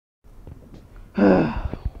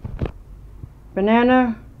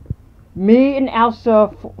Banana, me and Elsa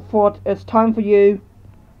thought it's time for you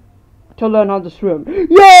to learn how to swim.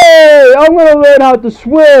 Yay! I'm gonna learn how to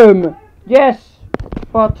swim! Yes,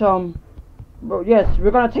 but yes, we're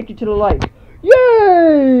gonna take you to the lake.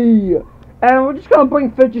 Yay! And we're just gonna bring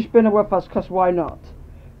Fidget Spinner with us, cause why not?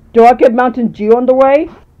 Do I get Mountain Dew on the way?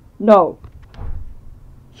 No.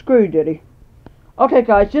 Screw you, Diddy. Okay,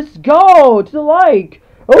 guys, just go to the lake.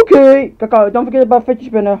 Okay, go. Don't forget about Fidget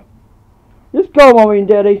Spinner. Just go, Mommy and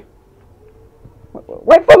Daddy.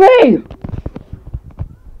 Wait for me!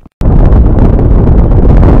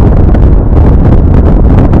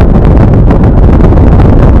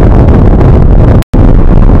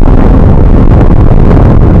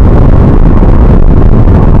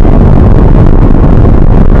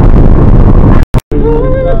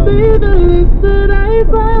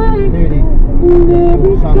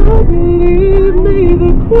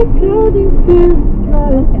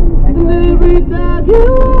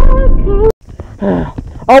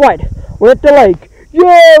 Alright, we're at the lake.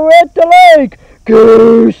 Yeah, we're at the lake.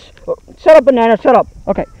 Goose. Oh, shut up, Banana. Shut up.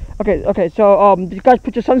 Okay. So, did you guys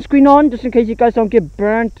put your sunscreen on just in case you guys don't get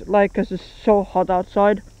burnt, like, cause it's so hot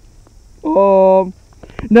outside? No,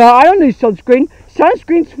 I don't need sunscreen.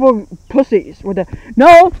 Sunscreen's for pussies.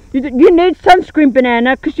 No, you need sunscreen,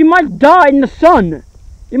 Banana, cause you might die in the sun.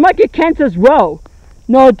 You might get cancer as well.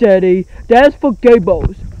 No, Daddy, that's for gay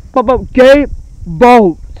boys. But gay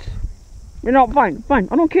boys. You know, fine. I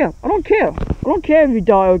don't care. I don't care if you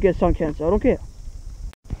die or get sun cancer. I don't care.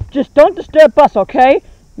 Just don't disturb us, okay?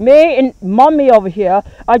 Me and Mommy over here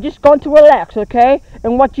are just going to relax, okay?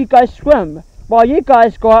 And watch you guys swim while you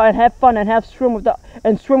guys go out and have fun and swim with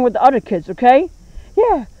the other kids, okay?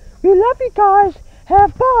 Yeah, we love you guys.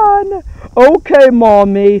 Have fun. Okay,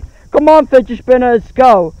 Mommy. Come on, Fidget Spinner, let's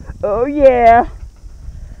go. Oh yeah.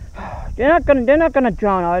 They're not gonna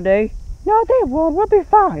drown, are they? No, they won't. We'll be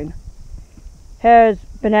fine. Has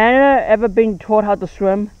Banana ever been taught how to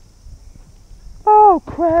swim? Oh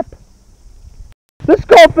crap. Let's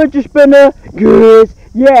go, Fidget Spinner. Yes.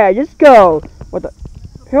 Yeah, let's go. What the?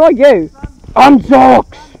 Who are you? I'm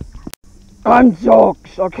Zox.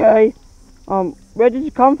 Okay. Where did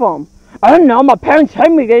you come from? I don't know. My parents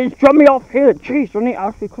hate me. They just dropped me off here. Jeez, don't need to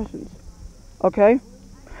ask me questions. Okay.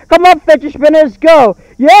 Come on, Fidget Spinner, let's go.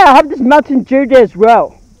 Yeah, I have this Mountain Dew there as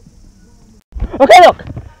well. Okay, look.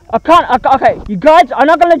 Okay, you guys, I'm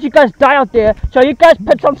not gonna let you guys die out there, so you guys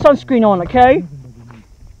put some sunscreen on, okay?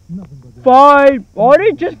 Fine.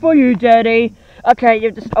 Already just for you, Daddy. Okay,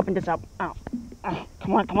 you just open this up. Ow.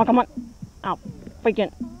 Come on. Ow.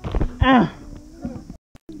 Freaking.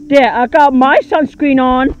 There, I got my sunscreen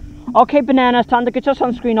on. Okay, Banana, it's time to get your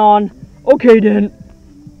sunscreen on. Okay, then.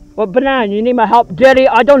 Well, Banana, you need my help. Daddy,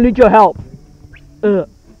 I don't need your help.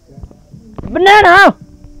 Banana!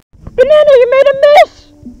 Banana, you made a mess!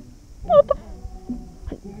 What the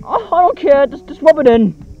I don't care, just rub it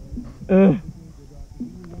in.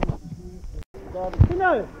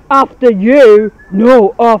 After you!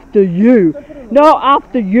 No, after you! No,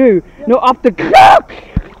 after you! No, after clock!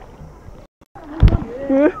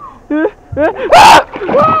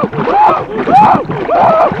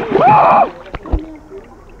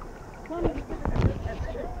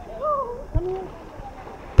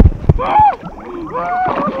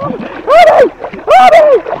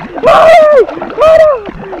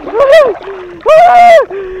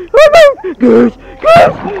 Goose!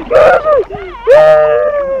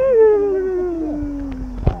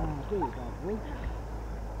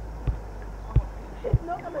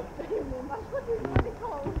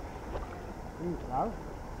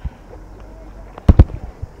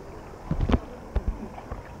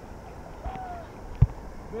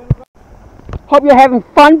 Hope you're having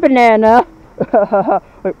fun, Banana.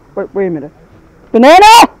 wait a minute.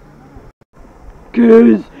 Banana!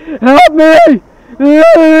 Goose, help me!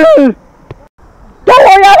 Don't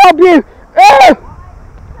worry, I'll help you!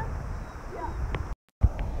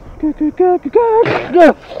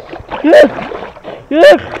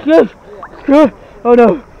 Oh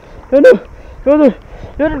no!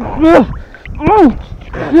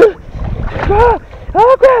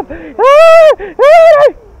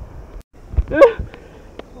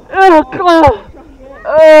 Oh crap!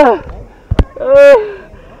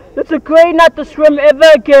 Let's agree not to swim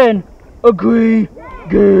ever again. Agree,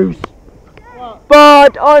 Goose.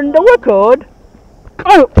 But on the record,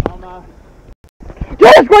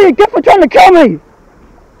 that's what you get for trying to kill me.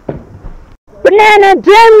 Banana,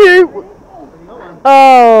 damn you!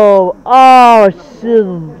 Oh,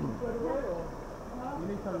 silly.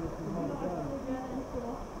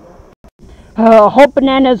 Hope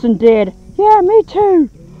Banana isn't dead. Yeah, me too.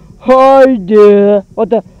 Hi there. What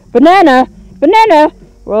the? Banana? Banana?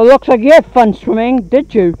 Well, looks like you had fun swimming,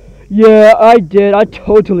 did you? Yeah, I did. I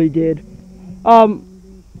totally did.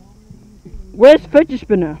 Where's Fidget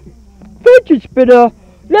Spinner? Fidget Spinner?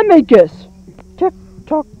 Let me guess. Tick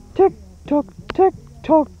tock, tick tock, tick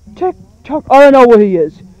tock, tick tock. I don't know where he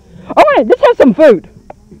is. Oh wait, let's have some food.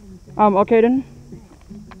 Okay then.